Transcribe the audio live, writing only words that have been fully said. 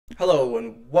Hello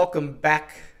and welcome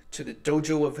back to the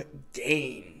Dojo of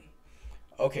Gain.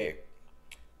 Okay,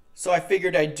 so I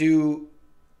figured I'd do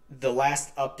the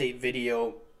last update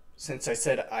video since I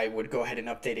said I would go ahead and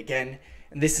update again.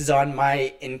 And this is on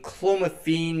my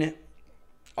Enclomiphene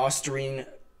osterine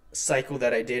cycle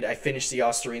that I did. I finished the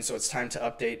osterine, so it's time to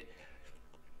update.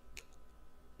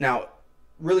 Now,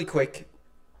 really quick,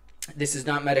 this is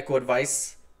not medical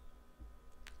advice.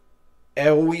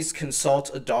 Always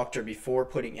consult a doctor before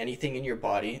putting anything in your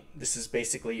body. This is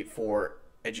basically for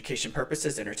education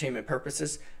purposes, entertainment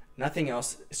purposes, nothing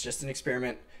else. It's just an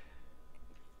experiment.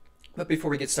 But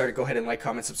before we get started, go ahead and like,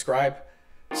 comment, subscribe.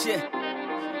 Shit.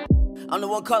 I'm the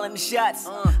one calling the shots.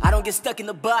 I don't get stuck in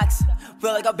the box.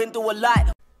 Feel like I've been through a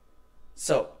lot.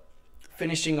 So,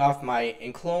 finishing off my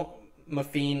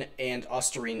Enclomiphene and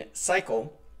osterine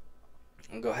cycle,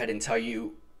 I'll go ahead and tell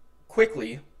you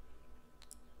quickly.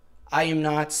 I am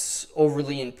not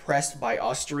overly impressed by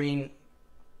osterine.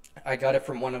 I got it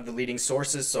from one of the leading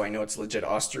sources, so I know it's legit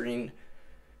osterine.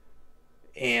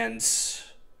 And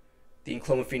the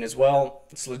Enclomiphene as well,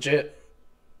 it's legit.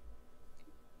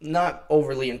 Not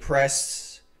overly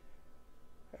impressed.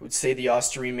 I would say the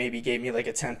osterine maybe gave me like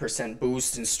a 10%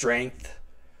 boost in strength.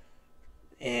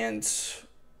 And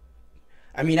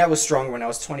I mean, I was stronger when I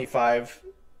was 25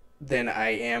 than I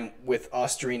am with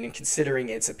osterine, and considering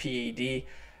it's a PED,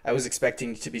 I was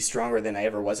expecting to be stronger than I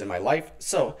ever was in my life.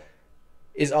 So,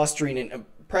 is osterine an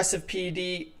impressive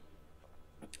PED?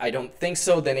 I don't think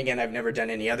so. Then again, I've never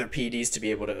done any other PEDs to be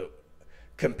able to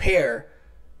compare.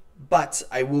 But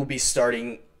I will be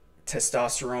starting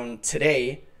testosterone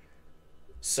today,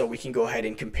 so we can go ahead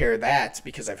and compare that,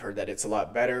 because I've heard that it's a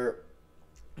lot better.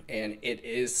 And it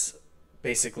is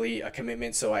basically a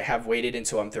commitment. So I have waited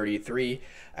until I'm 33.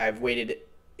 I've waited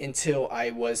until I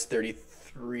was 33.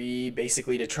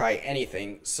 Basically to try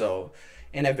anything. So,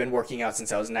 and I've been working out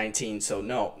since I was 19, so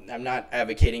no, I'm not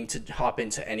advocating to hop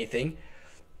into anything.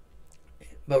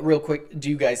 But real quick, do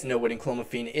you guys know what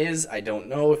Enclomiphene is? I don't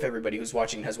know if everybody who's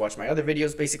watching has watched my other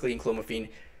videos. Basically, Enclomiphene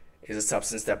is a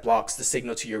substance that blocks the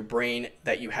signal to your brain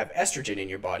that you have estrogen in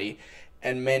your body,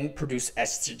 and men produce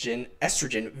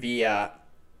estrogen via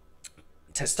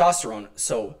testosterone.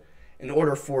 So in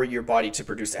order for your body to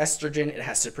produce estrogen, it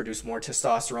has to produce more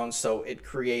testosterone, so it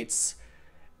creates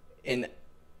an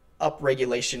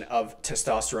upregulation of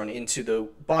testosterone into the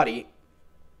body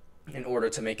in order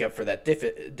to make up for that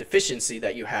deficiency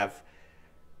that you have.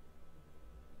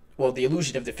 Well, the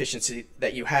illusion of deficiency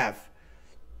that you have.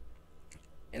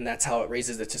 And that's how it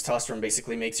raises the testosterone.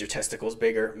 Basically makes your testicles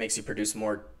bigger, makes you produce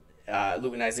more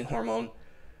luteinizing hormone.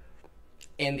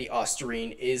 And the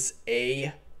osterine is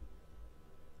a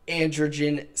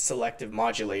androgen selective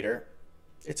modulator.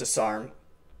 It's a Sarm.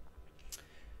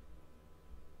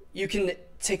 You can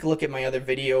take a look at my other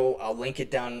video. I'll link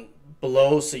it down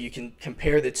below so you can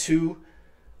compare the two.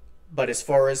 But as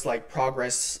far as like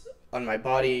progress on my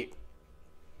body,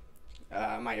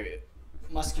 my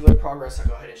muscular progress, I'll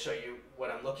go ahead and show you what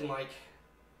I'm looking like,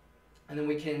 and then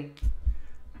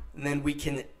we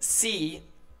can see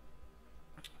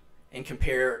and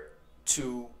compare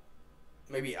to.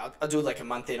 Maybe I'll do like a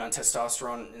month in on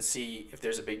testosterone and see if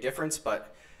there's a big difference.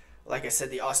 But like I said,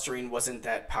 the osterine wasn't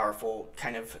that powerful,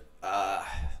 kind of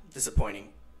disappointing.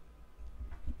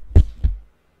 I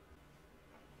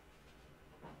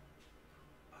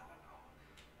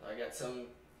got some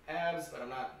abs, but I'm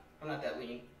not that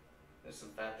lean. There's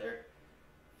some fat there,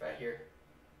 fat here.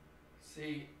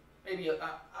 See, maybe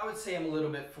I would say I'm a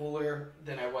little bit fuller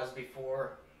than I was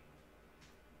before.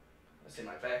 Let's see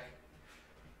my back.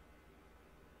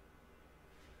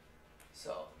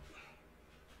 So,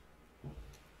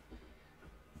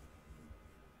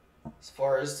 as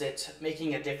far as it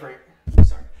making a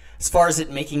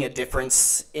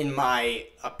difference in my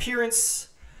appearance,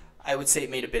 I would say it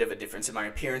made a bit of a difference in my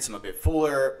appearance. I'm a bit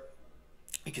fuller.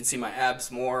 You can see my abs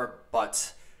more,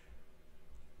 but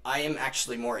I am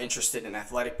actually more interested in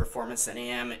athletic performance than I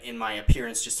am in my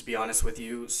appearance, just to be honest with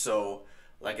you. So,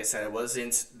 like I said, I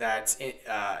wasn't that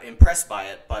impressed by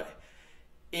it, but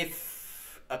if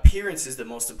appearance is the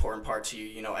most important part to you,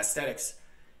 you know, aesthetics,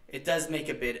 it does make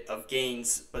a bit of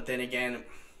gains. But then again,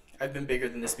 I've been bigger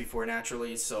than this before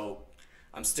naturally, so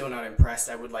I'm still not impressed.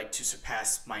 I would like to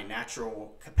surpass my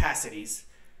natural capacities.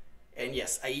 And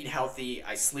yes, I eat healthy,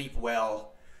 I sleep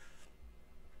well,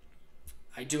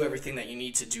 I do everything that you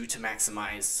need to do to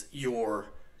maximize your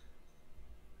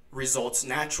results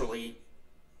naturally.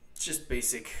 Just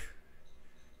basic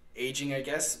aging, I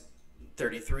guess.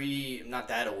 33, not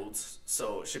that old,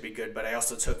 so it should be good. But I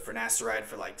also took finasteride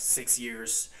for like 6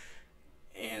 years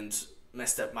and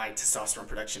messed up my testosterone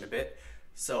production a bit.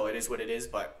 So it is what it is,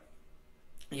 but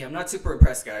Yeah, I'm not super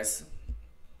impressed, guys.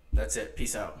 That's it.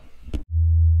 Peace out.